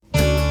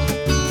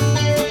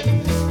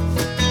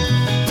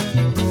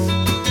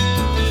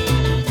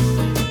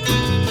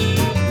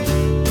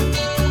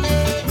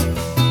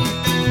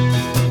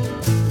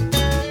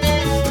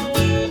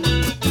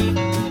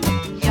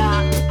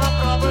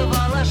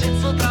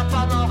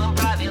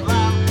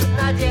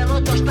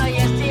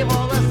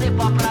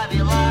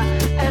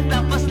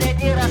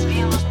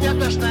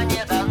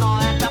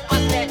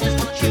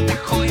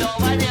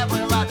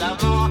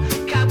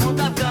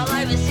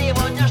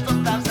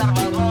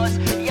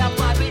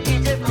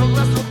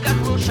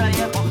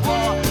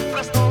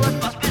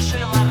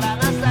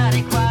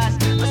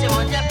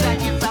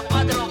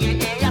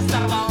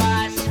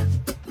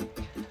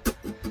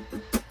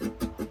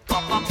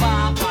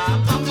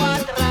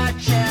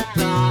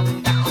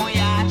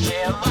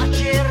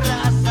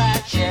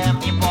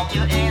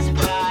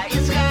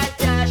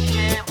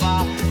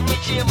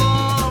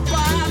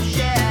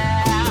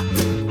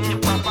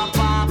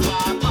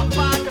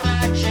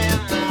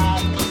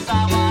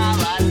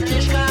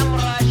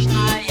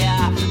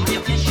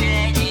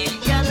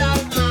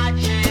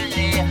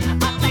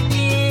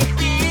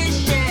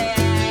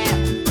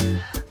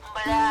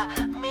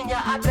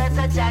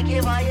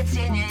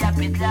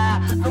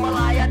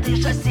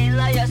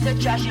я все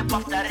чаще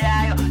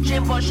повторяю.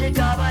 Чем больше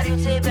говорю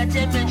тебе,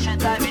 тем меньше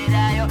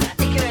доверяю.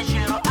 И к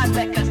вечеру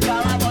опять как с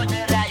головой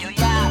ныряю.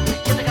 Я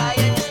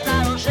такая не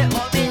снаружи,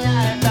 у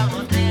меня это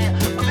внутри.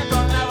 У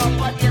бетонного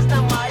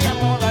подъезда моя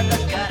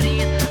молодость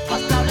горит.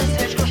 Поставлю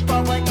свечку,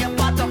 чтобы не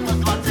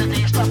потухнуть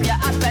 23, чтоб я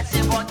опять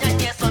сегодня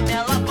не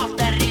сумела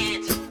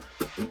повторить.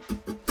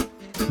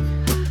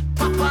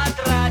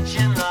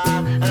 Потрачено,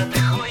 ты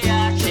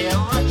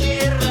хуячил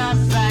вчера,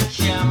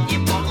 зачем? Не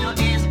помню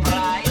из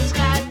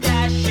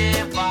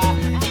происходящего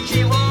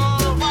ничего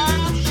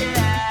вообще.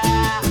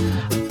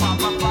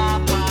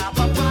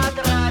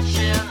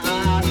 Потрачено,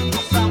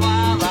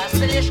 тусовалась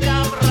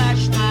слишком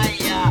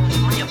мрачная.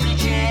 Мне в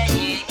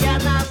лечение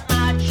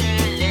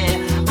назначили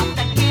от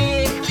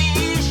таких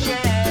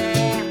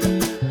вещей.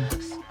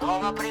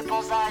 Снова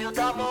приползаю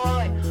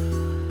домой,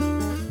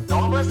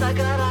 дома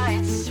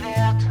загорает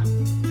свет.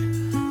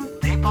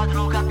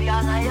 Подруга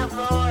пьяная в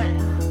ноль,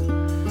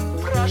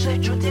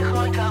 прошепчу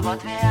тихонько в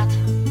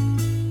ответ.